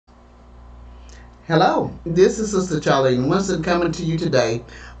Hello, this is Sister Charlene Winston coming to you today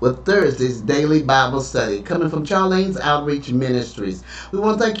with Thursday's Daily Bible Study, coming from Charlene's Outreach Ministries. We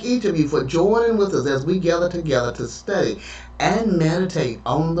want to thank each of you for joining with us as we gather together to study and meditate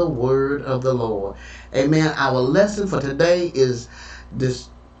on the Word of the Lord. Amen. Our lesson for today is this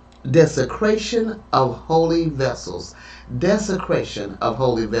desecration of holy vessels. Desecration of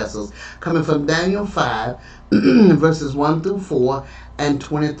holy vessels. Coming from Daniel 5, verses 1 through 4 and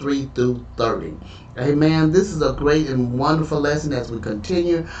 23 through 30. Amen. This is a great and wonderful lesson as we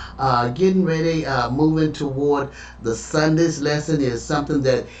continue getting ready, moving toward the Sunday's lesson. Is something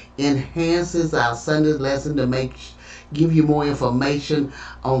that enhances our Sunday's lesson to give you more information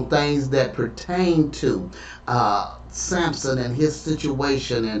on things that pertain to Samson and his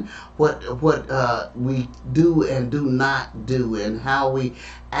situation, and what we do and do not do, and how we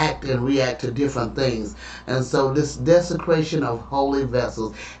act and react to different things. And so this desecration of holy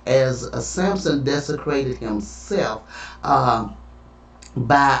vessels, as Samson desecrated himself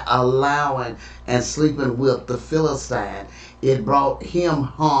by allowing and sleeping with the Philistine, it brought him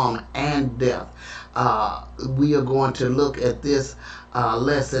harm and death. We are going to look at this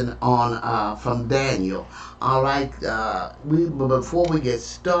lesson on from Daniel. All right. But before we get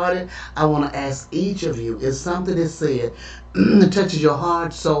started, I want to ask each of you: is something that said that touches your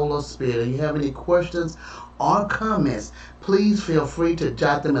heart, soul, or spirit? Do you have any questions or comments? Please feel free to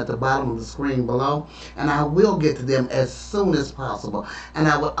jot them at the bottom of the screen below, and I will get to them as soon as possible. And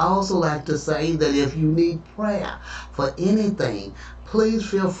I would also like to say that if you need prayer for anything, please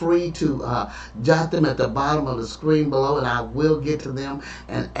feel free to jot them at the bottom of the screen below, and I will get to them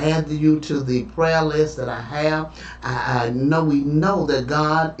and add you to the prayer list that I have. We know that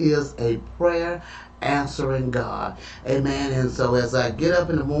God is a prayer answering God. Amen. And so as I get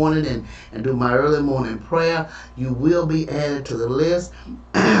up in the morning and do my early morning prayer, you will be added to the list.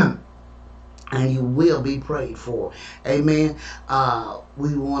 And you will be prayed for. Amen.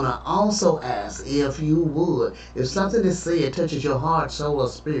 We want to also ask if you would, if something is said touches your heart, soul, or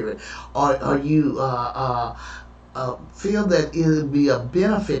spirit, or you feel that it would be a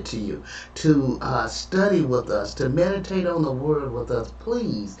benefit to you to study with us, to meditate on the Word with us,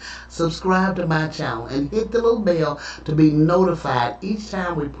 please subscribe to my channel and hit the little bell to be notified each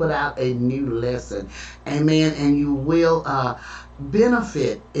time we put out a new lesson. Amen. And you will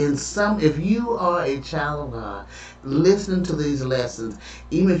benefit in some, if you are a child of God listening to these lessons,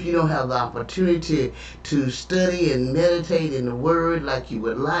 even if you don't have the opportunity to study and meditate in the Word like you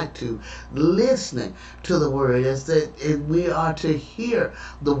would like to, listening to the Word is that we are to hear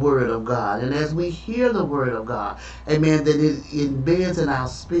the Word of God. And as we hear the Word of God, amen, that it embeds in our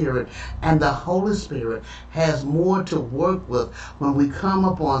spirit, and the Holy Spirit has more to work with when we come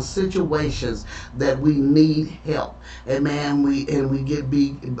upon situations that we need help. Amen. We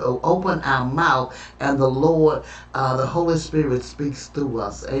open our mouth, and the Lord, the Holy Spirit speaks through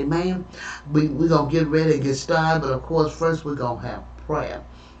us. Amen. We're going to get ready and get started, but of course, first we're going to have prayer.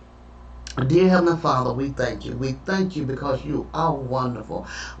 Dear Heavenly Father, we thank you. We thank you because you are wonderful.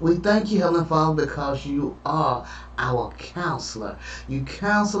 We thank you, Heavenly Father, because you are our counselor. You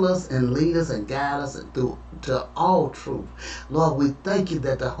counsel us and lead us and guide us to all truth. Lord, we thank you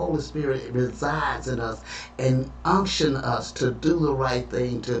that the Holy Spirit resides in us and unction us to do the right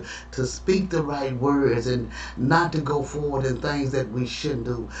thing, to speak the right words, and not to go forward in things that we shouldn't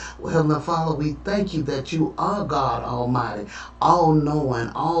do. Well, Heavenly Father, we thank you that you are God Almighty, all-knowing,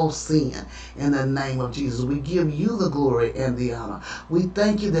 all-seeing. In the name of Jesus, we give you the glory and the honor. We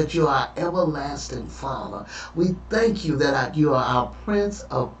thank you that you are our everlasting Father. We thank you that you are our Prince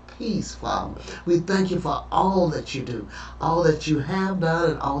of Peace, Father. We thank you for all that you do, all that you have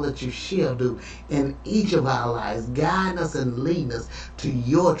done, and all that you shall do in each of our lives. Guide us and lead us to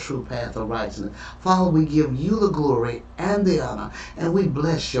your true path of righteousness. Father, we give you the glory and the honor, and we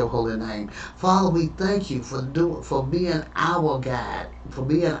bless your holy name. Father, we thank you for being our guide, for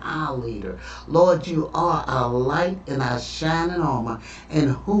being our leader. Lord, you are our light and our shining armor, and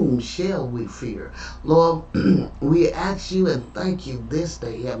whom shall we fear? Lord, we ask you and thank you this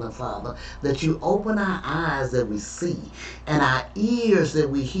day, Heavenly Father, that you open our eyes that we see and our ears that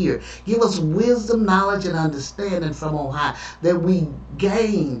we hear. Give us wisdom, knowledge, and understanding from on high, that we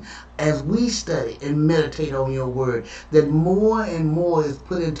gain as we study and meditate on your word, that more and more is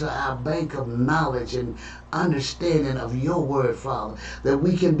put into our bank of knowledge and understanding of your word, Father, that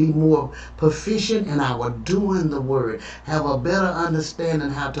we can be more proficient in our doing the word, have a better understanding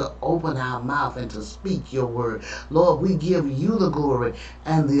how to open our mouth and to speak your word. Lord, we give you the glory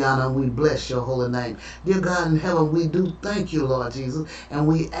and the honor, and we bless your holy name. Dear God in heaven, we do thank you, Lord Jesus, and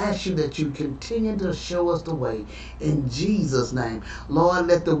we ask you that you continue to show us the way in Jesus' name. Lord,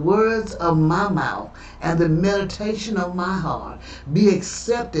 let the word words of my mouth and the meditation of my heart be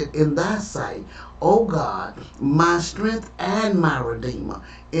accepted in thy sight, O God, my strength and my redeemer.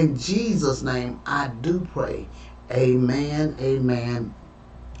 In Jesus' name I do pray. Amen, amen,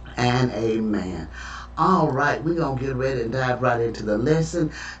 and amen. All right, we're going to get ready and dive right into the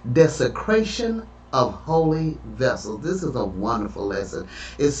lesson. Desecration of holy vessels. This is a wonderful lesson.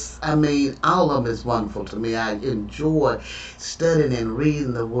 All of them is wonderful to me. I enjoy studying and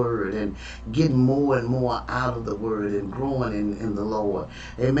reading the Word and getting more and more out of the Word and growing in the Lord.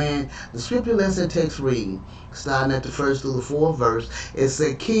 Amen. The scripture lesson text reading, starting at the first through the fourth verse, it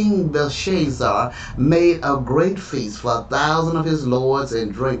said, King Belshazzar made a great feast for 1,000 of his lords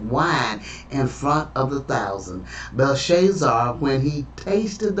and drank wine in front of the 1,000. Belshazzar, when he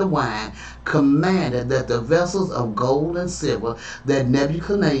tasted the wine, commanded that the vessels of gold and silver that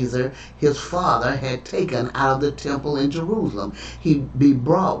Nebuchadnezzar his father had taken out of the temple in Jerusalem he be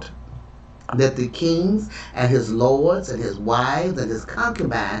brought, that the kings and his lords and his wives and his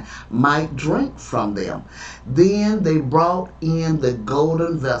concubines might drink from them. Then they brought in the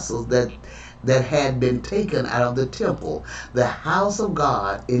golden vessels that had been taken out of the temple, the house of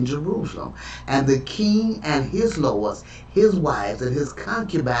God in Jerusalem. And the king and his lords, his wives, and his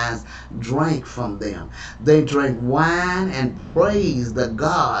concubines drank from them. They drank wine and praised the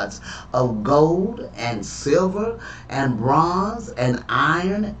gods of gold and silver and bronze and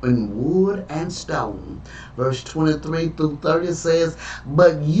iron and wood and stone. Verse 23 through 30 says,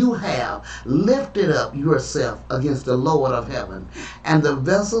 But you have lifted up yourself against the Lord of heaven, and the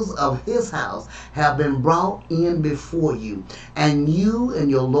vessels of his house have been brought in before you, and you and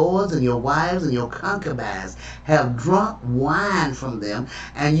your lords and your wives and your concubines have drunk wine from them,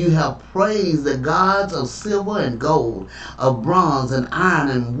 and you have praised the gods of silver and gold, of bronze and iron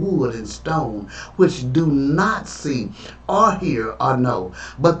and wood and stone, which do not see or hear or know,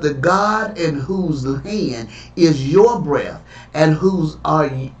 but the God in whose hand is your breath, and whose are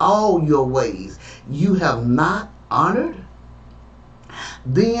all your ways, you have not honored?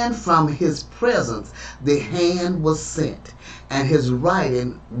 Then from his presence the hand was sent, and his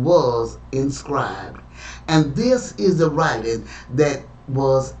writing was inscribed. And this is the writing that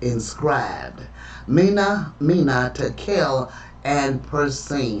was inscribed: Mina, Mina, Tekel, and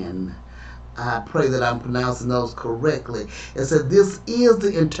Persan. I pray that I'm pronouncing those correctly. It said, this is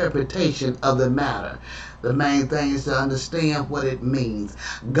the interpretation of the matter. The main thing is to understand what it means.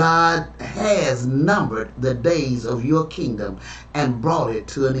 God has numbered the days of your kingdom and brought it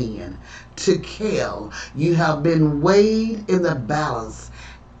to an end. Tekel, you have been weighed in the balance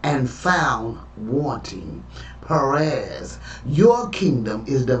and found wanting. Perez, your kingdom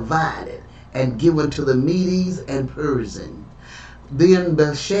is divided and given to the Medes and Persians. Then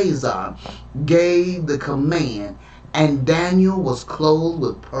Belshazzar gave the command, and Daniel was clothed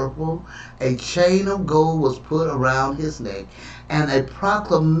with purple. A chain of gold was put around his neck, and a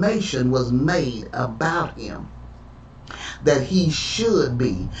proclamation was made about him that he should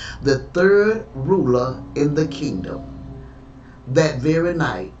be the third ruler in the kingdom. That very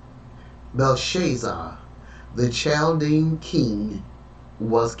night, Belshazzar, the Chaldean king,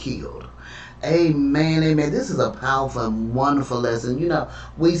 was killed. Amen, amen. This is a powerful and wonderful lesson. You know,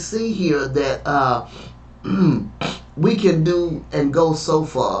 we see here that we can do and go so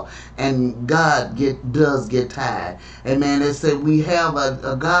far, and God does get tired. Amen. They said we have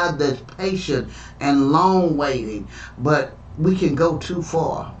a God that's patient and long waiting, but we can go too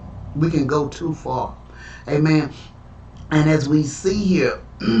far. We can go too far. Amen. And as we see here,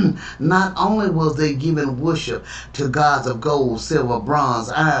 not only was they giving worship to gods of gold, silver, bronze,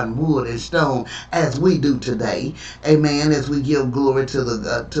 iron, wood, and stone, as we do today, amen. As we give glory to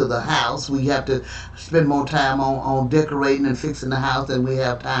the house, we have to spend more time on decorating and fixing the house than we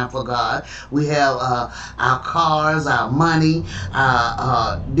have time for God. We have our cars, our money,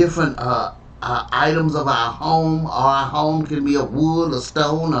 different items of our home. Our home can be of wood or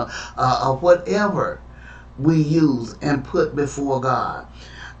stone or whatever we use and put before God.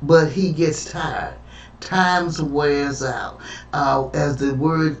 But he gets tired. Times wears out. As the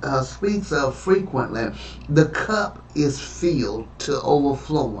word speaks of frequently, the cup is filled to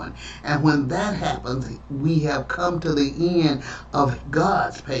overflowing. And when that happens, we have come to the end of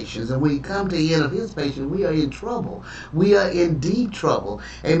God's patience. And when we come to the end of his patience, we are in trouble. We are in deep trouble.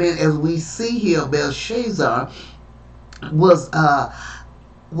 Amen. As we see here, Belshazzar was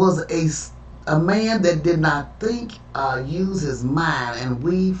a man that did not think, use his mind, and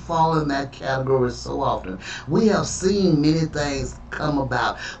we fall in that category so often. We have seen many things come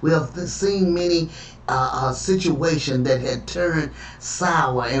about. We have seen many situation that had turned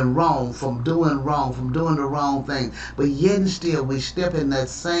sour and wrong, from doing the wrong thing. But yet and still, we step in that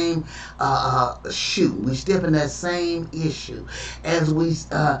same shoe. We step in that same issue.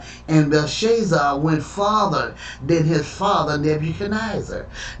 And Belshazzar went farther than his father Nebuchadnezzar.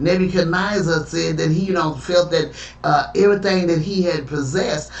 Nebuchadnezzar said that he, felt that everything that he had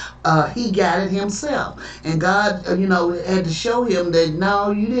possessed, he got it himself. And God, had to show him that,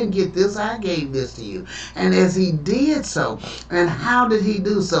 no, you didn't get this. I gave this to you. And as he did so, and how did he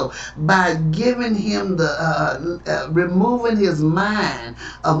do so? By giving him removing his mind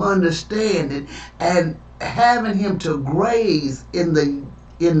of understanding and having him to graze in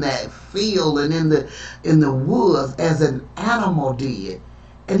that field and in the woods as an animal did.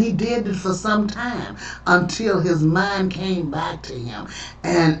 And he did it for some time until his mind came back to him.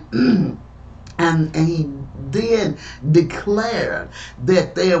 And he then declared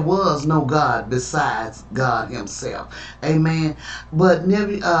that there was no God besides God himself. Amen. But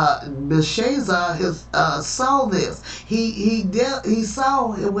Belshazzar saw this. He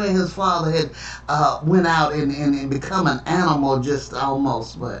saw where his father had went out and become an animal, just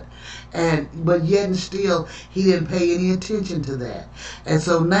almost, but yet and still he didn't pay any attention to that. And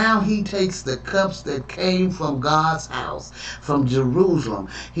so now he takes the cups that came from God's house, from Jerusalem.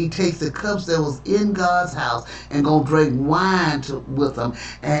 He takes the cups that was in God's house and gonna drink wine with them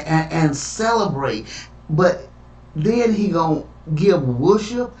and celebrate. But then he gonna give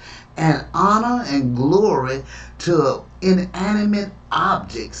worship and honor and glory to inanimate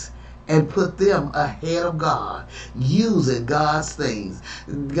objects and put them ahead of God, using God's things.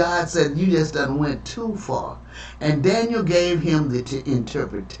 God said, you just done went too far. And Daniel gave him the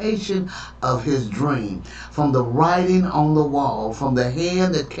interpretation of his dream from the writing on the wall, from the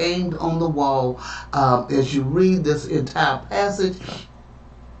hand that came on the wall. As you read this entire passage,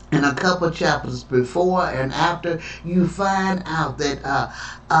 in a couple chapters before and after, you find out that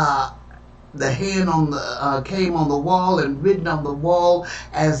the hand on the came on the wall and written on the wall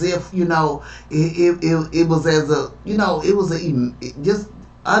as if it was as a it was just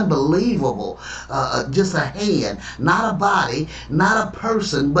unbelievable, just a hand, not a body, not a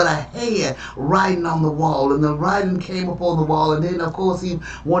person, but a hand writing on the wall. And the writing came up on the wall, and then of course he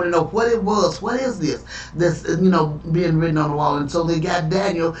wanted to know what it was. What is this being written on the wall? And so they got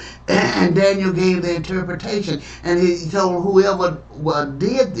Daniel, and Daniel gave the interpretation, and he told whoever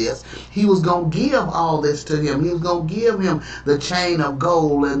did this, he was going to give all this to him. He was going to give him the chain of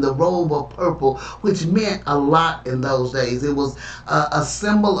gold and the robe of purple, which meant a lot in those days. It was a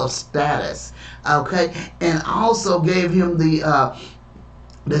symbol of status, okay, and also gave him the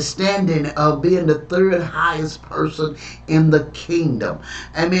standing of being the third highest person in the kingdom.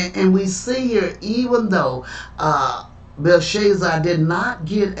 I mean, and we see here, even though Belshazzar did not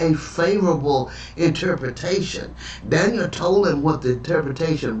get a favorable interpretation. Daniel told him what the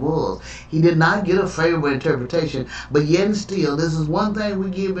interpretation was. He did not get a favorable interpretation, but yet and still, this is one thing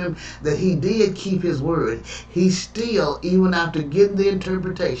we give him, that he did keep his word. He still, even after getting the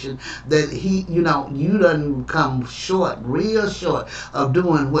interpretation, that he, you done come short, real short of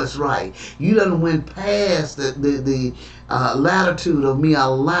doing what's right. You done went past the latitude of me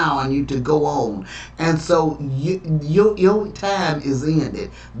allowing you to go on, and so your time is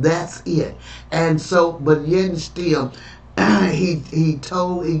ended. That's it. And so, but yet and still, he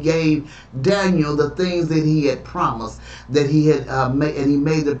gave Daniel the things that he had promised, that he had made, and he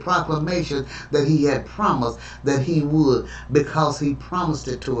made the proclamation that he had promised that he would, because he promised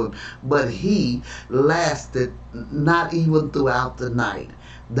it to him. But he lasted not even throughout the night.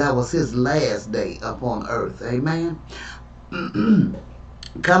 That was his last day upon earth. Amen.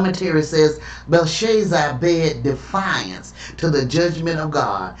 Commentary says Belshazzar bade defiance to the judgment of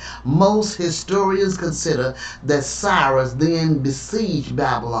God. Most historians consider that Cyrus then besieged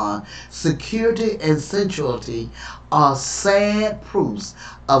Babylon. Security and sensuality are sad proofs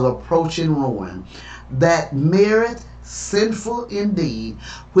of approaching ruin. That merit sinful indeed,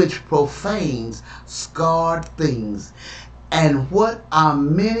 which profanes scarred things. And what are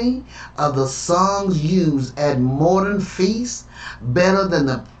many of the songs used at modern feasts better than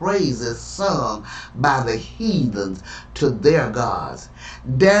the praises sung by the heathens to their gods?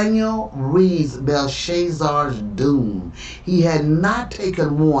 Daniel reads Belshazzar's doom. He had not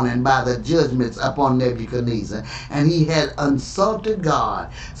taken warning by the judgments upon Nebuchadnezzar, and he had insulted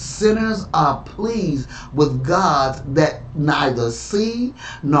God. Sinners are pleased with gods that neither see,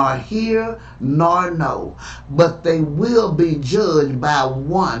 nor hear, nor know, but they will be judged by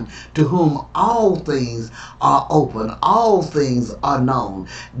one to whom all things are open, all things are known.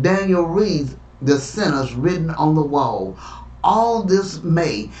 Daniel reads the sinners written on the wall. All this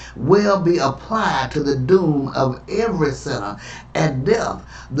may well be applied to the doom of every sinner. At death,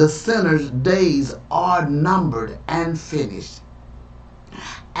 the sinner's days are numbered and finished.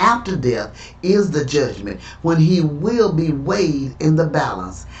 After death is the judgment, when he will be weighed in the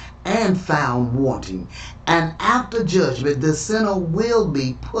balance and found wanting. And after judgment, the sinner will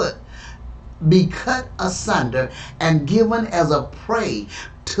be cut asunder and given as a prey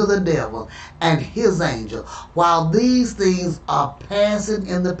to the devil and his angel. While these things are passing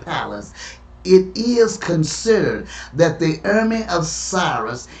in the palace, it is considered that the army of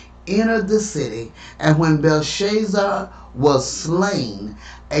Cyrus entered the city, and when Belshazzar was slain,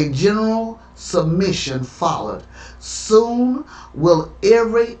 a general submission followed. Soon will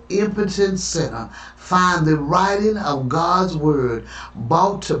every impotent sinner find the writing of God's word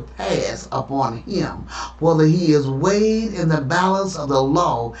brought to pass upon him, whether he is weighed in the balance of the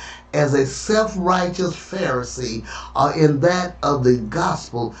law as a self-righteous Pharisee, or in that of the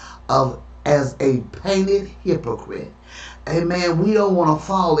gospel as a painted hypocrite. Amen. We don't want to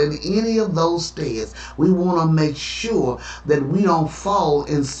fall in any of those steps. We want to make sure that we don't fall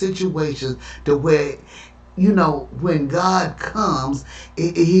in situations to where, when God comes,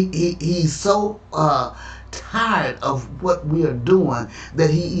 he's so tired of what we are doing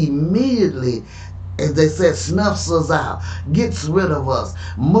that he immediately, as they said, snuffs us out, gets rid of us,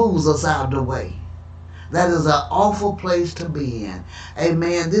 moves us out of the way. That is an awful place to be in.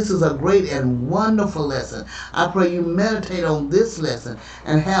 Amen. This is a great and wonderful lesson. I pray you meditate on this lesson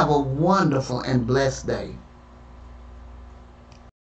and have a wonderful and blessed day.